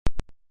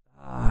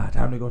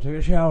Time to go take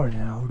a shower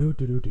now. Doot,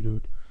 doot, doot,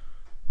 doot.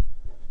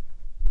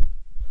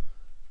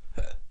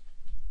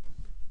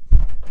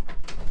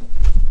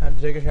 Time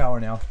to take a shower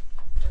now.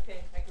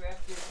 Okay, I grabbed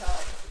your towel.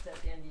 It's at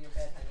the end of your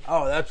bed, honey.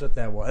 Oh, that's what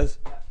that was.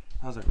 Yep.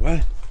 I was like,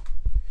 what?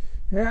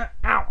 Yeah.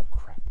 Ow,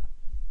 crap.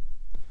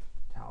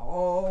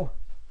 Towel.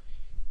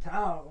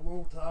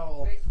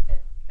 Towel. Wait,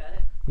 got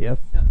it? Yep.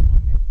 No, okay.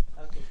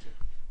 I'll get you.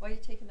 Why are you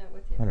taking that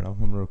with you? I don't know. I'm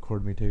going to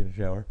record me taking a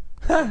shower.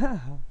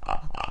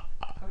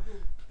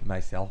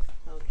 Myself.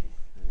 Okay,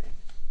 alright.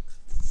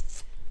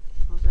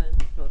 Hold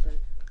on.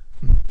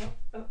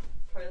 Oh,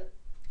 toilet.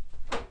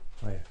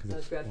 Oh, yeah.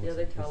 So grab the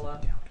other towel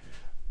off.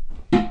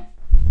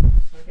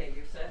 Okay,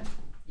 you're set?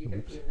 You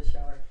can pee in the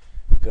shower.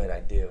 Good, I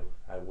do.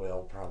 I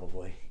will,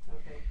 probably.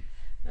 Okay.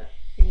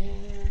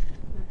 Yeah,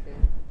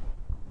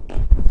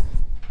 okay.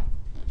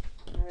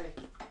 Alright.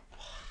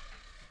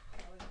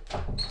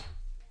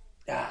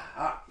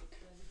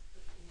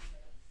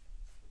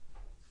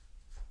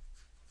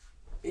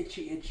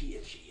 Itchy, itchy,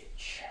 itchy,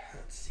 itch.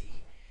 Let's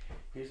see.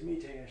 Here's me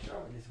taking a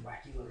shower in this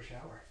wacky little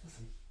shower.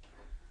 Listen.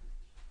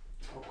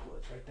 Oh, cool.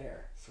 It's right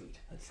there. Sweet.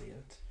 Let's see.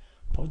 Let's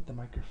point the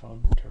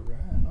microphone to right.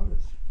 Oh,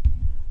 as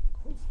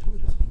close to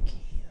it as we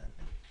can.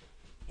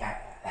 Yeah,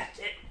 that's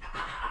it.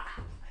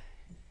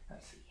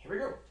 Let's see. Here we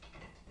go.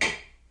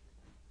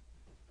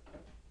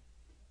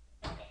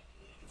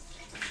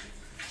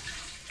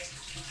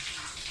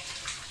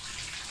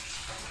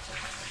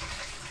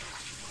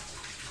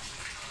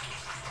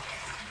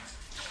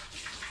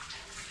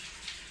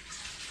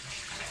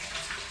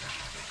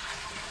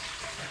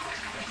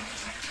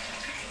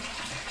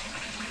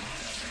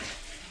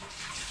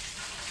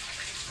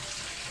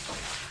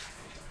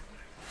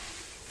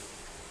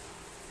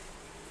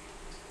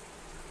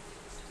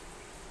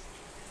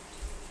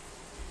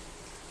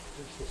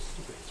 There's this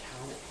stupid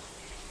towel.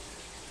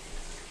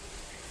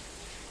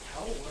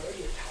 Towel, where are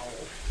you,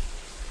 towel?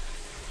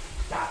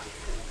 Stop it.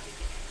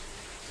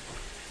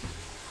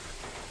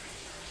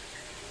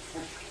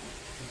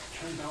 Let's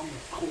turn down the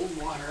cold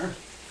water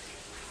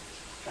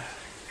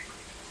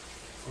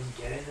and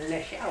get into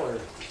the shower.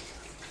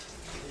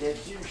 The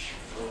douche,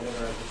 or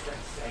whatever I was trying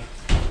to say.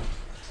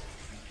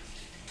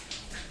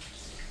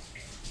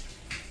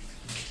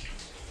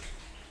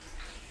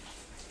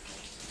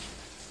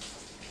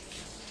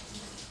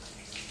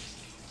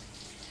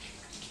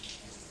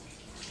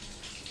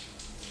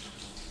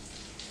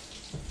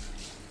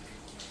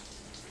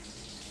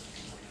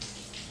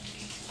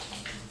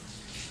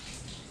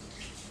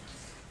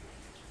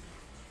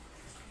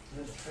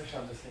 The fish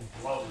on this thing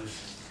blows.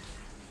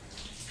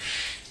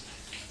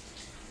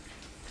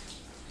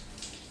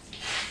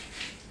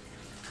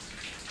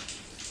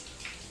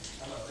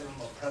 I'm gonna leave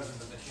him a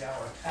present in the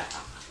shower.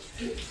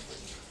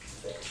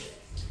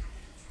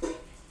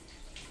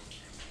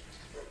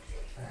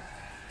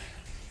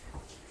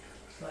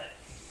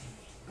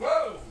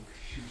 Whoa!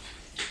 Shoot.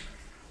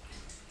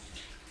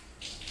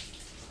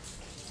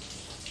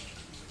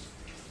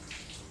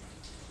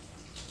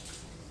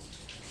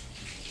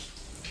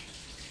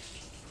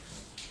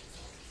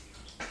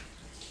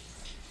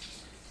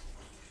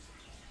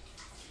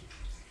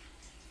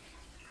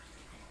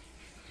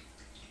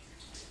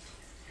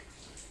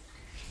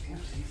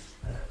 Oopsies.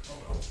 Oh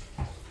well.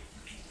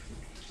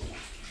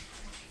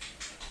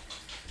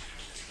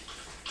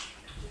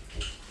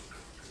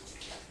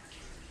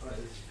 Oh, this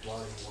is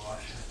bloody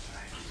wash. That's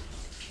right.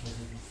 This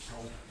is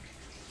soap.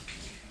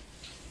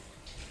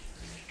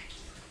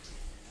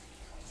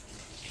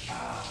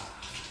 Ah.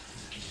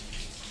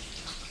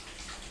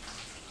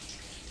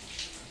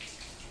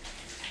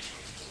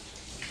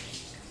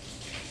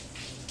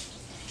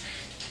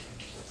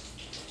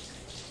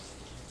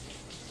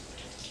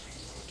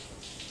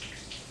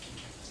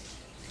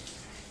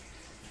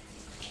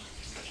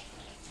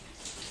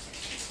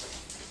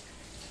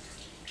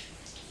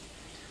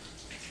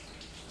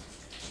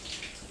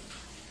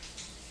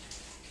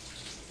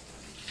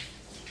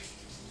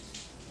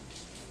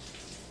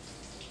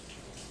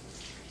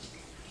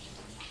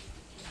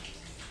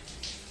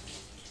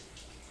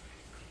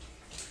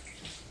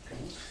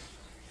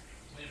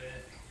 Wait a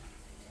minute.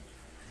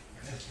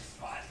 I missed the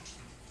spot.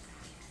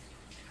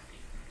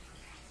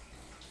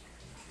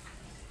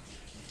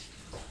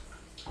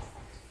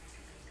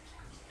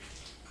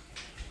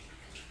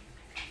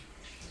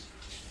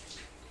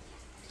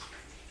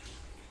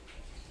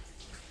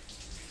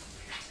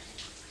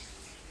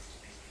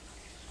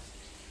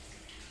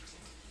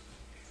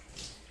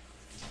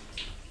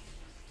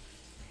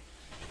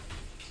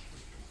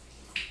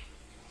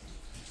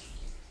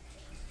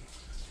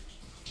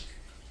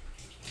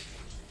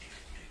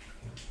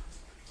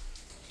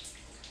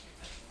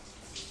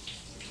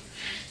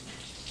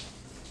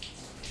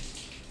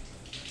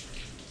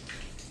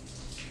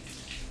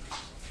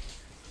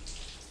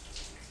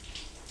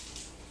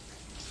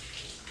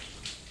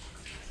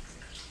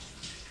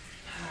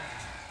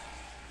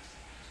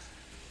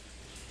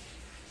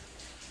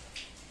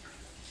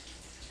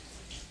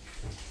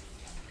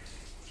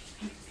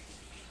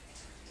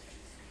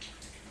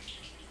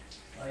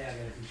 Oh yeah, I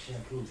gotta do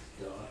shampoo.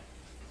 Duh.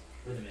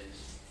 Wait a minute.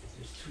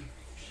 There's two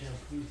shampoos.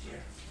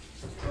 easier.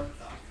 Turn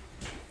it off.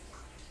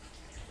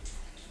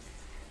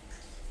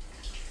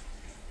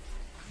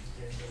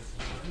 There goes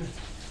one.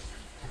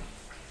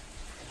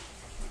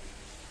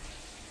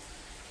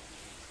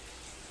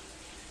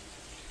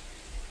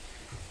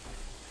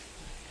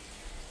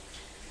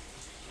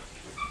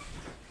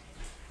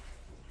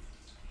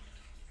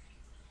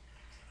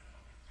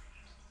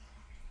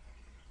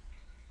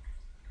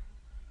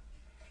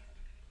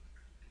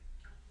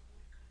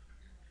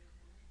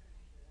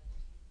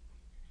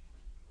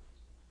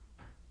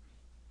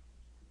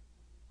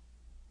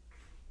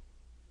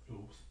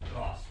 Oops.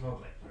 Oh,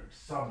 smells like there's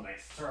some like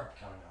syrup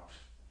coming out.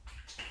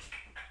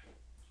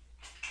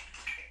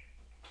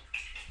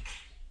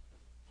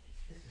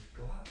 This is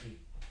gloppy.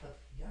 What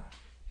the yuck?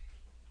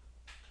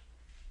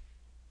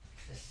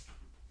 This.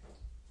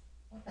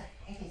 What the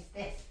heck is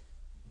this?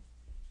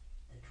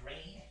 The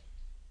drain?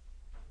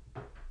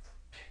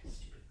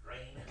 Stupid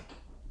drain.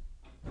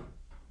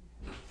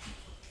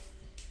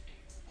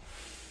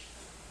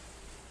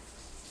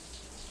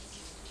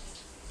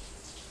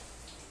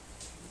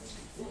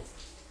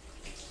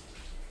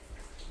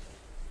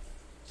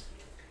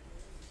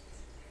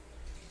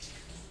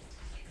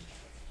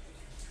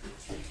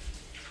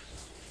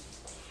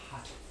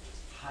 Hot,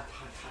 hot,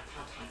 hot, hot,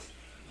 hot, hot,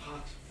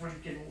 hot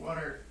freaking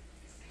water.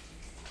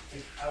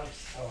 It's out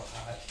so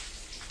hot.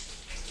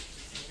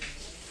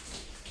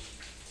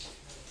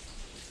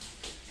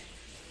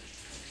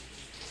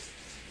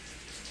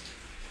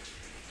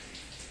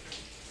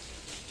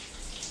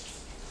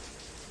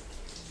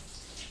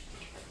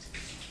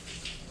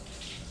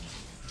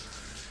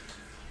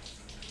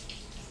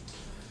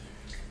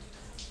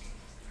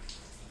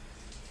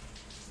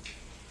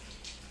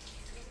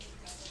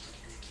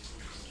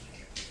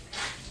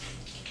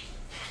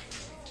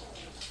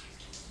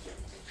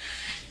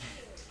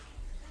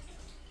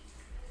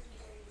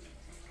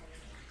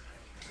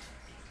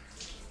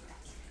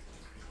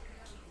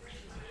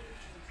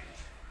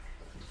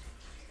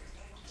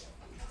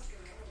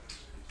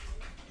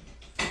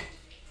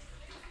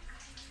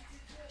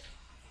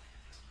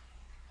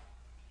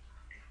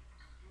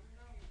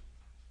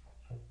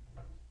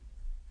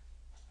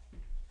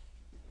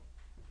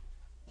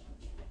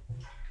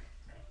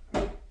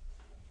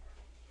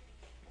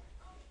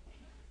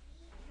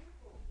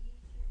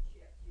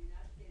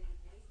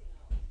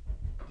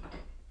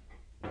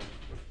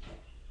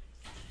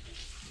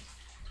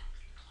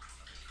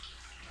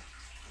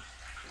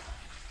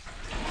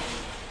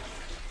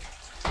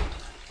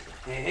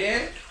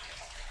 Hey.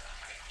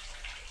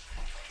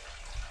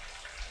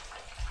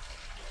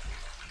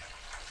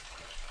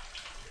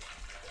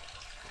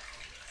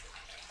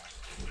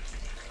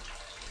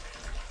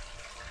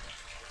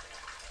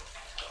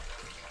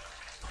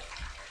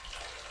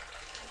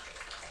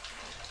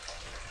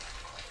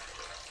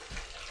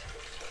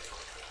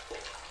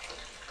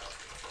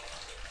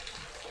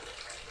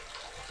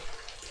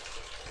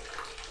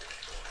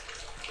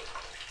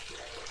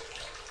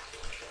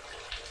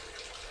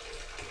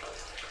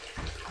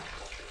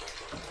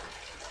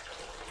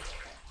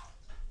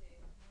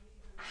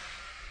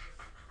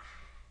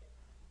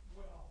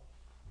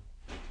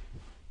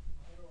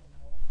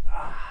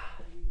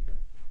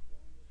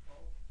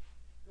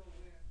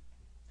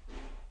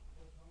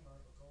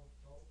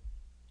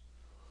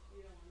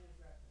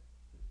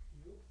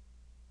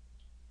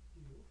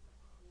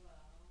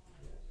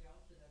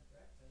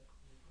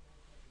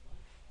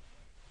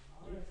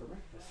 For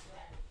breakfast.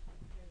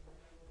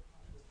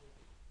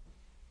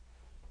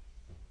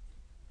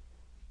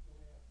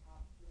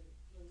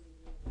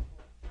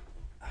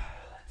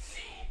 Let's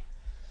see.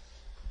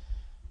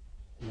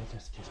 Let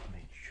us just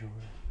make sure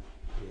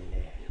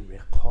the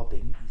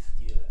recording is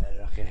still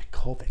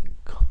recording.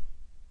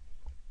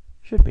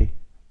 Should be.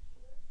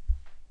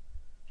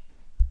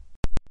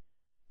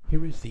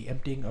 Here is the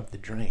emptying of the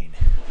drain.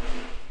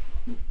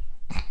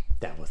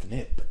 That wasn't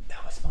it, but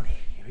that was funny.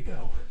 Here we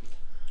go.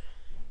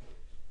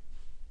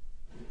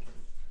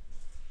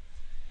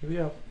 Here we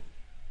go.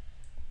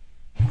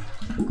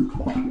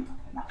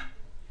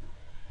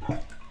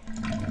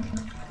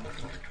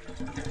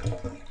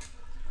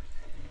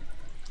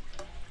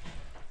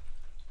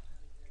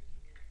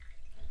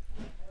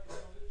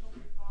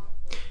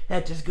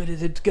 That's as good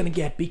as it's gonna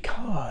get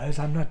because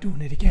I'm not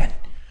doing it again.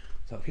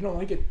 So if you don't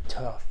like it,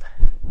 tough.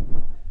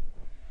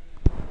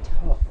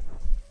 Tough.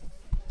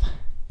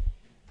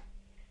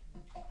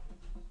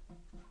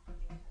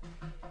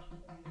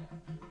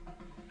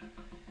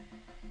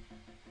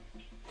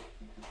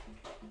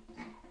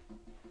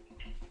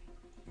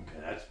 Okay,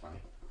 that's funny.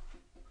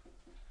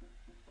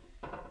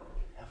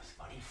 That was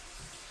funny.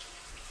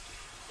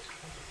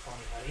 That was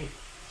funny, buddy.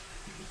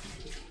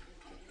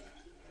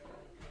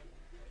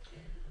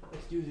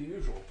 Let's do the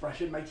usual.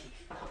 Brushing my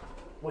teeth.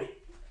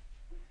 Wait.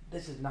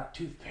 This is not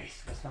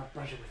toothpaste. Let's not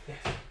brush it with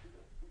this.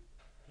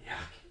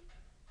 Yuck.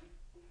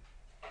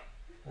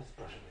 Let's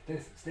brush it with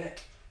this instead.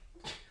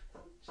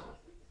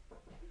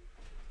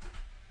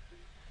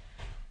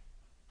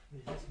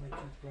 Is this my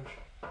toothbrush?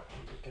 I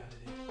got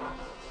it in.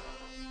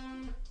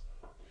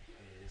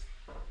 It is.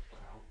 I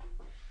hope.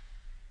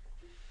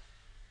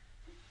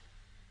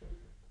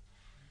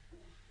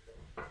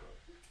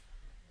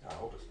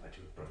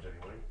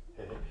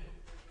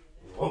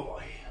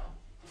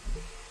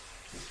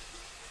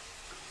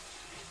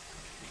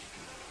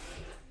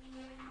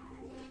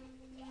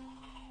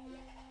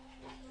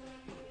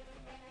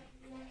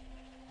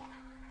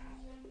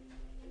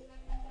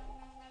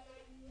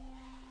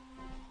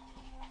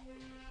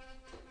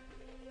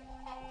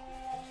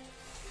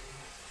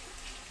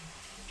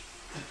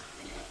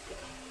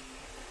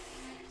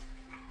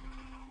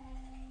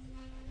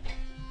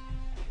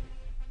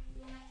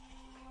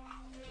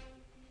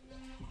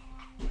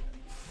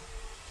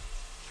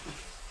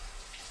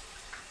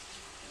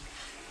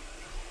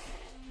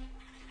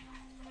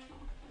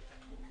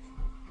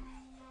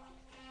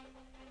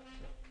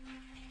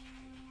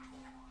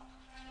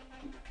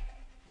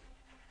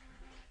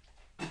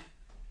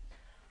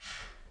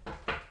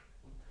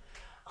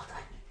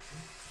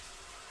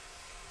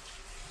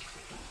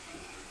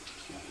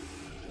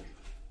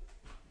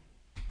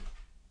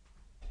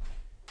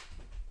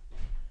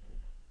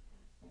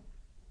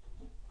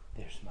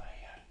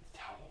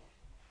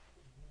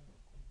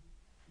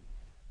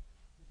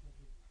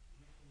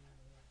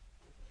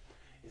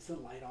 Is the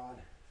light on?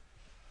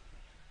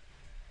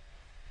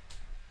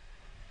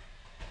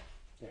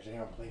 There's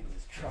Aaron playing with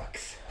his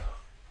trucks.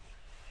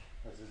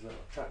 That's his little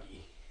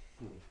trucky.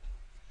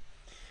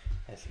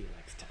 As he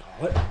likes to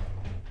call it.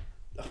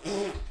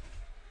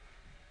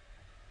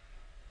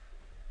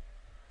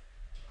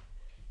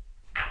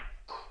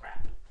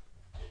 Crap.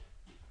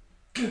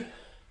 I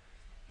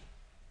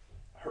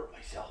hurt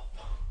myself.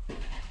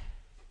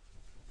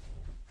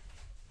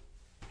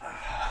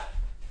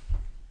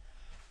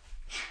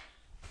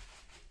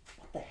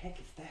 What the heck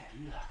is that?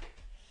 Look.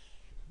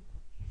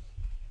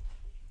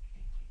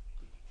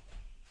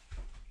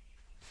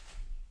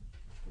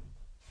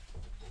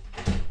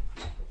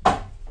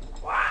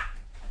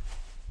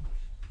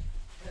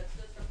 That's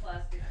just a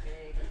plastic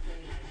bag of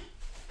cleaning.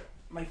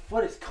 My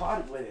foot is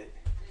caught with it.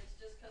 It's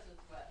just because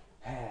it's wet.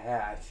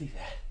 Ah, I see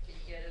that. Can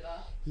you get it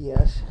off?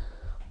 Yes.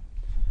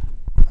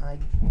 I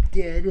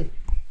did.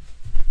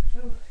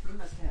 Oh, you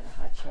must have had a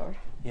hot shower.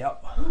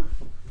 Yep.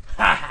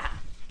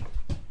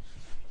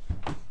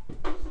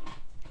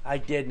 I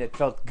did, and it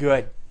felt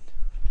good.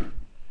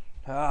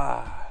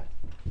 Ah.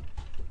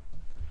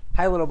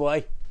 Hi, little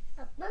boy.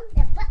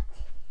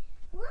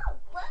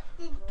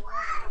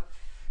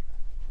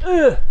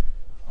 Ugh.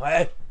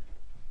 What?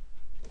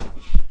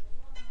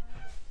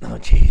 Oh,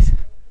 jeez.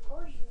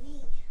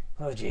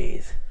 Oh,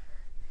 jeez.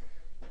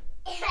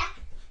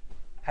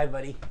 Hi,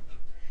 buddy.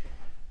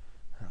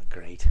 Oh,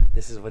 great.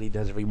 This is what he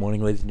does every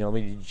morning, ladies and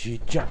gentlemen. He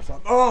jumps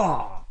up.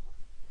 Oh!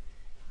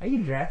 Are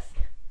you dressed?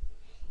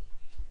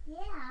 Yeah,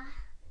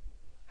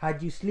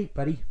 How'd you sleep,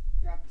 buddy?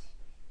 but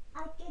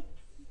I did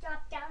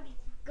stop down to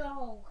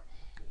go.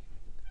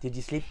 Did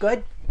you sleep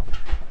good?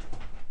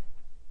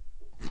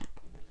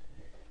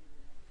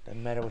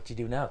 Doesn't matter what you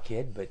do now,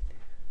 kid, but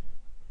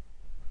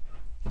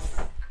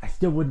I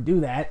still wouldn't do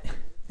that.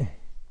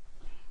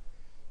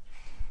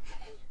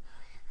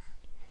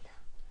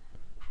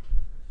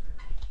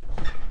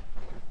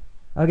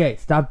 Okay,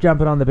 stop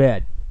jumping on the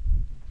bed.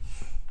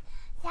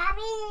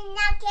 Tommy,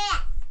 not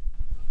gas.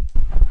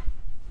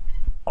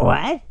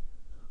 What?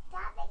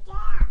 Stop the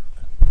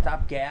gas.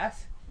 Stop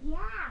gas? Yeah.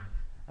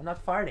 I'm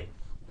not farting.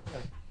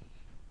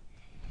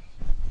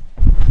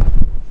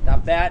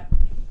 Stop that.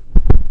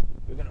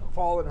 You're gonna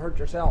fall and hurt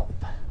yourself.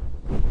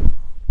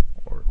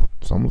 Or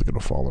someone's gonna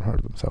fall and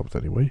hurt themselves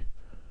anyway.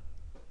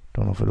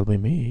 Don't know if it'll be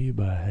me,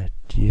 but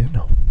you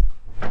know.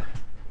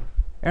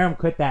 Aaron,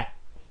 quit that.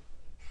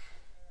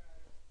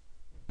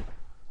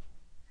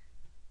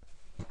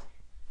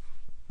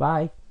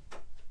 Bye.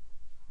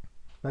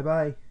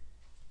 Bye-bye.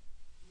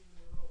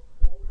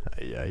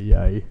 Ay, ay,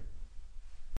 ay.